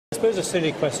suppose a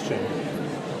silly question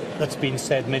that's been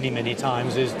said many, many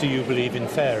times is, do you believe in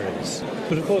fairies?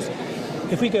 But of course,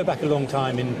 if we go back a long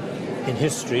time in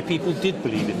history, people did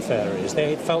believe in fairies.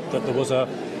 They felt that there was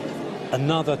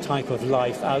another type of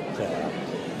life out there.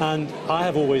 And I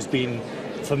have always been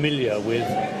familiar with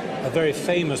a very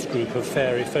famous group of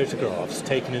fairy photographs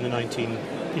taken in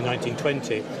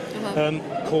 1920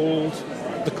 called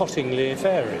the Cottingley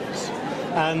Faeries.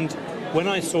 And when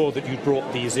I saw that you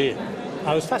brought these in,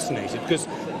 I was fascinated, because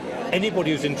anybody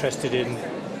who's interested in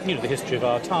the history of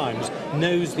our times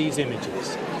knows these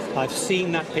images. I've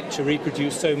seen that picture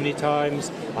reproduced so many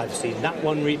times. I've seen that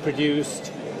one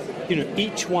reproduced.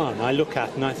 Each one I look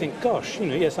at and I think, gosh,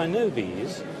 yes, I know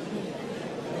these.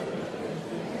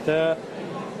 They're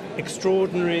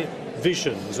extraordinary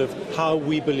visions of how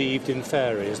we believed in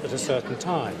fairies at a certain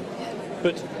time.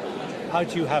 But how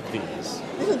do you have these?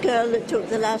 Little girl that took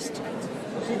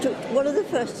she took one of the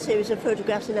first series of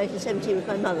photographs in 1917 with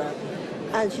my mother,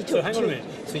 and she took So hang on a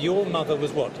minute. So your mother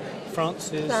was what?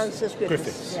 Frances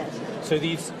Griffiths. Yes. So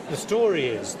the story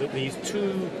is that these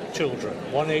two children,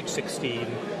 one age 16,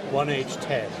 one age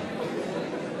 10,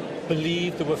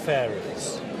 believed there were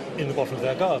fairies in the bottom of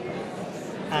their garden.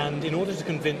 And in order to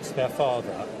convince their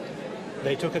father,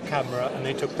 they took a camera and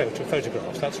they took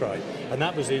photographs, that's right. And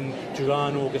that was in July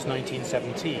and August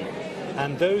 1917.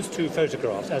 And those two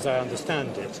photographs, as I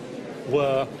understand it,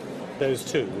 were those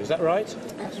two. Is that right?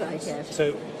 That's right, yes.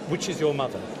 So which is your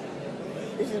mother?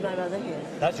 This is my mother here.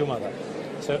 That's your mother.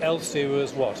 So Elsie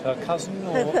was what, her cousin?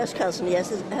 Or? Her first cousin, yes.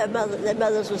 Their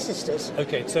mothers were sisters.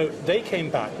 Okay, so they came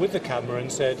back with the camera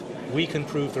and said, we can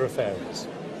prove there are fairies.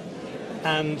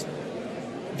 And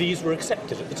these were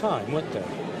accepted at the time, weren't they?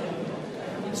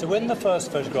 So when the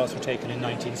first photographs were taken in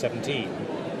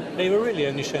 1917, they were really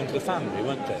only shown to the family,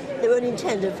 weren't they? They weren't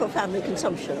intended for family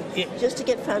consumption, just to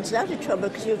get Frances out of trouble,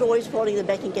 because she was always falling in the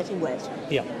beck and getting wet.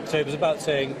 Yeah, so it was about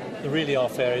saying, there really are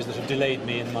fairies that have delayed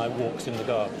me in my walks in the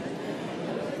garden.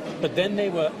 But then they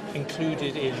were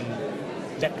included in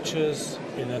lectures,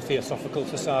 in the Theosophical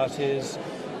societies.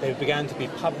 They began to be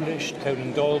published.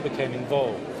 Conan Doyle became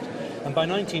involved. And by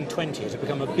 1920 it had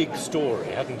become a big story,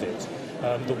 hadn't it?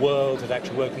 The world had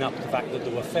actually woken up to the fact that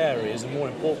there were fairies, and more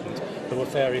important, there were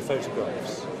fairy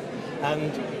photographs.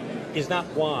 And is that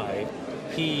why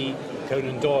he,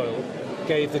 Conan Doyle,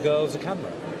 gave the girls a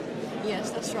camera? Yes,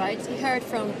 that's right. He heard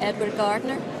from Edward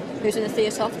Gardner, who's in the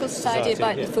Theosophical Society,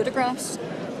 about the photographs,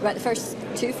 about the first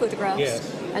two photographs.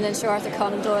 Yes. And then Sir Arthur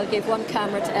Conan Doyle gave one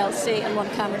camera to Elsie and one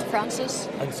camera to Frances.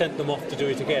 And sent them off to do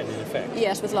it again, in effect?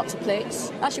 Yes, with lots of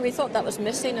plates. Actually, we thought that was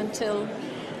missing until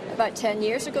about 10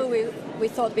 years ago. We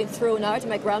thought it had been thrown out, and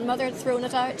my grandmother had thrown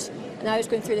it out. And I was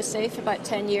going through the safe about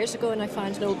 10 years ago, and I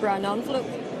found an old brown envelope.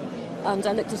 And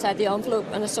I looked inside the envelope,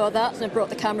 and I saw that, and I brought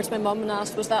the camera to my mum and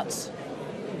asked, was that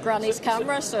Granny's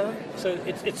camera? So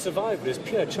it survived as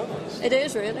pure chance? It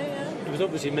is, really, yeah. It was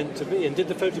obviously meant to be. And did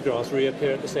the photographs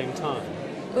reappear at the same time?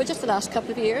 Well, just the last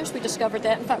couple of years we discovered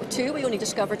that. In fact, two we only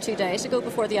discovered 2 days ago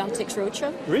before the Antiques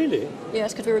Roadshow. Really?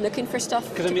 Yes, because we were looking for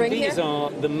stuff to bring here. Because, these are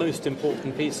the most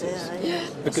important pieces. Yeah.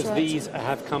 Because right. These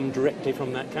have come directly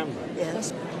from that camera.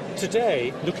 Yes.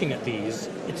 Today, looking at these,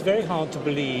 it's very hard to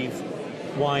believe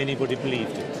why anybody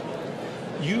believed it.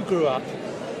 You grew up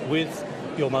with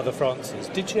your mother, Frances.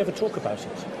 Did she ever talk about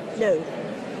it? No.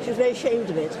 She was very ashamed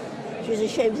of it. She was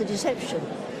ashamed of the deception.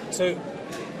 So,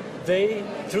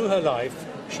 through her life,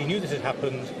 she knew that it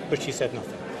happened, but she said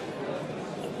nothing.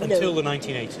 Until the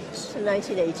 1980s. The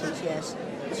 1980s, yes.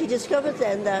 She discovered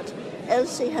then that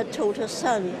Elsie had told her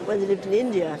son, when they lived in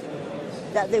India,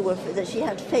 that she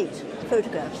had fate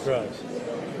photographs. Right.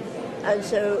 And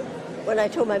so when I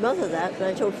told my mother that, when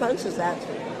I told Frances that,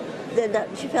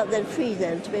 she felt then free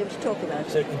then to be able to talk about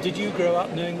it. So did you grow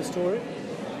up knowing the story?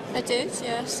 I did,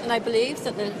 yes. And I believed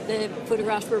that the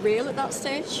photographs were real at that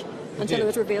stage. Until it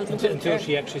was revealed. Until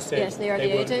she actually said yes, in the early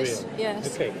they weren't 80s. real.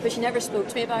 Yes. Okay. But she never spoke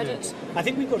to me about it. I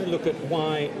think we've got to look at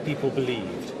why people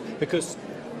believed. Because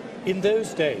in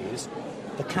those days,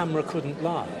 the camera couldn't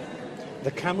lie.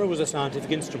 The camera was a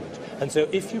scientific instrument. And so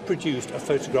if you produced a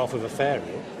photograph of a fairy,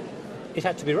 it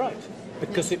had to be right,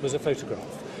 because it was a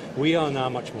photograph. We are now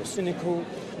much more cynical.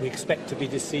 We expect to be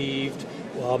deceived.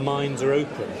 Our minds are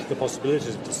open to the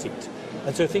possibilities of deceit.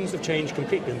 And so things have changed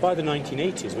completely. And by the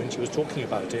 1980s, when she was talking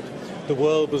about it, the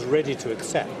world was ready to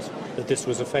accept that this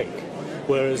was a fake.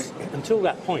 Whereas until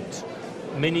that point,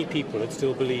 many people had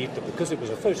still believed that because it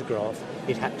was a photograph,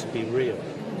 it had to be real.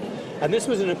 And this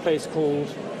was in a place called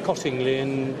Cottingley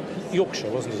in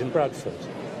Yorkshire, wasn't it, in Bradford?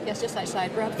 Yes, just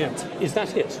outside Bradford. Yeah. Is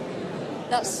that it?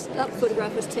 That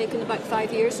photograph was taken about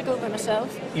 5 years ago by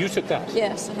myself. You took that?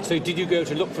 Yes. So did you go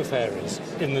to look for fairies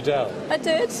in the dell? I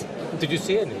did. Did you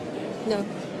see any? No.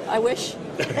 I wish.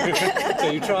 So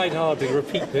you tried hard to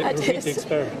repeat the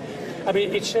experiment. I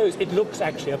mean, it looks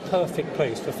actually a perfect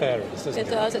place for fairies, doesn't it? It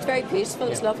does. It's very peaceful.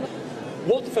 It's lovely.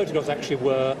 What the photographs actually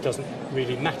were doesn't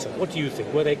really matter. What do you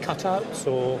think? Were they cutouts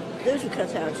or...? Those were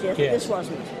cutouts, yes. This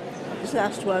wasn't. This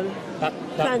last one,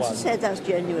 Frances said that's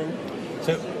genuine.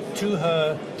 So, to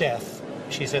her death,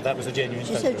 she said that was a genuine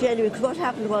photograph? She said genuine, because what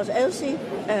happened was Elsie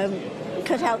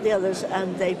cut out the others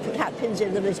and they put hat pins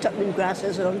in them, they stuck them in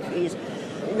grasses and on trees.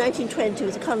 In 1920,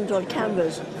 with the Conan Doyle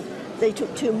cameras, they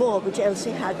took 2 more, which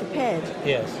Elsie had prepared.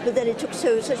 Yes. But then it took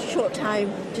such a short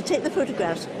time to take the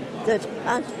photographs that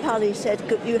Aunt Polly said,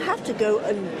 you have to go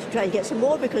and try and get some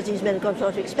more because these men have gone to a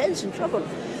lot of expense and trouble.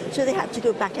 So they had to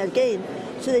go back again.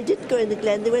 So they didn't go in the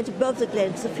glen, they went above the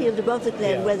glen, to the field above the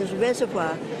glen where there's a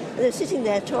reservoir. And they're sitting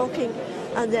there talking,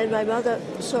 and then my mother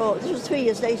saw, this was 3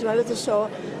 years later, my mother saw,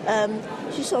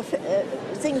 she saw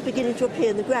things beginning to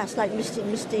appear in the grass, like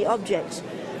misty objects.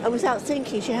 And without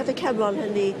thinking, she had the camera on her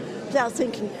knee, without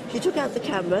thinking, she took out the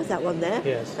camera, that one there,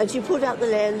 and she pulled out the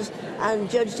lens and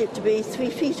judged it to be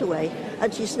 3 feet away,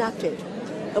 and she snapped it.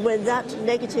 And when that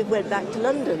negative went back to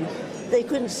London, they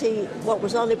couldn't see what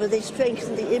was on it, but they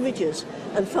strengthened the images,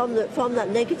 and from that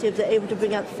negative, they're able to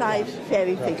bring out 5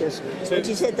 fairy figures. So, and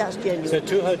she said that's genuine. So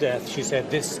to her death, she said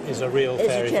this is a real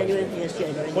fairy figure. Yes,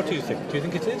 genuine. What do you think? Do you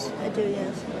think it is? I do,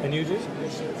 yes. And you do?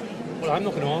 Well, I'm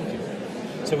not going to argue.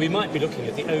 So we might be looking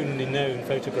at the only known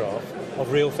photograph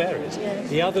of real fairies. Yes.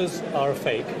 The others are a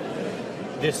fake.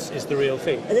 This is the real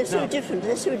thing. And they're so different.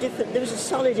 They're so different. There was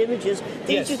solid images.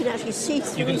 These you can actually see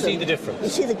through. You can see the difference. You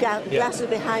see the glasses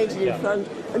behind and in front,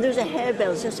 and there's a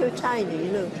hairbells. They're so tiny,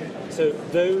 you know. So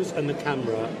those and the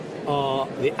camera are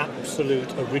the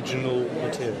absolute original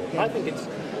material. I think it's.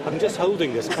 I'm just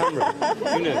holding this camera,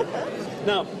 you know.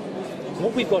 Now,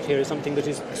 what we've got here is something that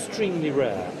is extremely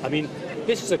rare. I mean,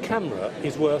 this is a camera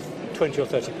is worth 20 or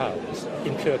 30 pounds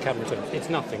in pure camera terms. It's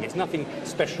nothing. It's nothing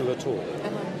special at all.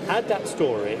 Add that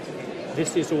story,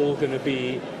 this is all going to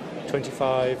be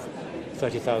 25,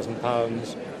 30,000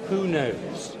 pounds. Who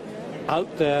knows?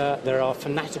 Out there are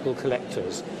fanatical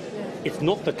collectors. It's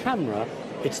not the camera,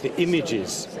 it's the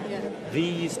images.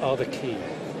 These are the key.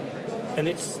 And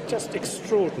it's just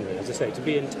extraordinary, as I say, to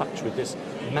be in touch with this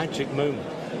magic moment.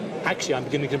 Actually, I'm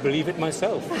beginning to believe it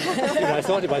myself. You know, I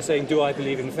started by saying, do I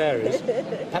believe in fairies?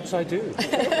 Perhaps I do.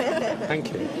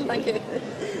 Thank you. Thank you.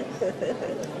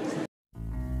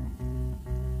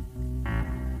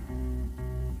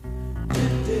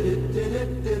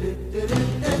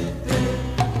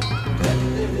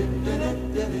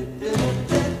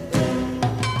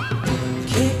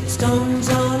 Kicked stones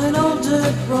on an old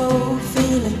dirt road,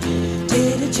 feeling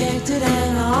dejected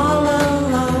and all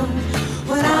alone.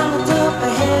 When I looked up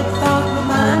ahead, thought my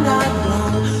mind I'd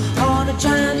blown. On a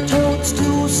giant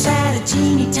toadstool sat a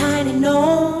teeny tiny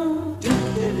gnome.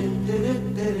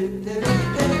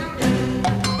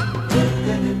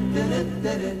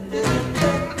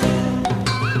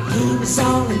 He was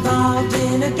all involved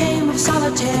in a game of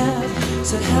solitaire.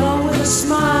 Said hello with a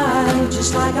smile,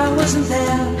 just like I wasn't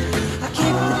there. I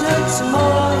kicked the dirt some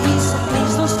more, he said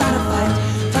please don't start a fight.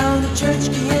 Found a church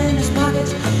key in his pocket,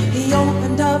 he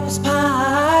opened up his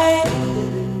pipe.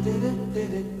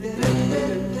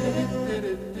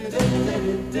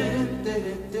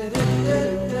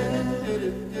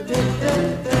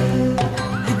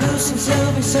 He blew some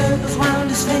silver circles, wound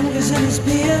his fingers in his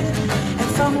beard, and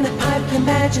from the pipe came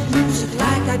magic music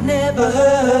like I'd never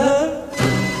heard.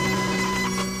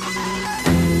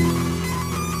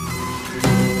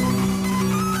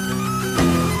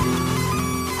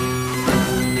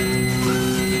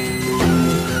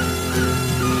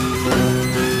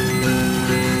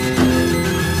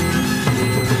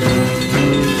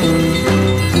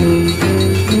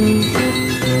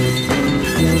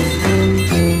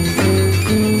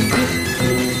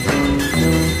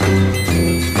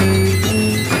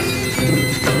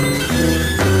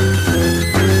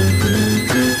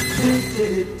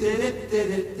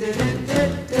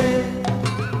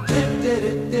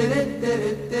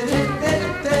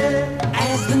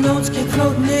 As the notes came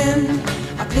floating in,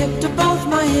 I picked up both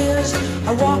my ears.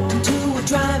 I walked into a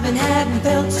drive and hadn't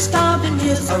felt a stomp in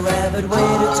years. A rabid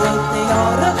waiter took the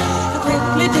order and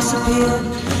quickly disappeared.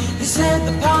 He said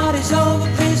the party's over,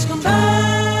 please come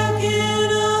back.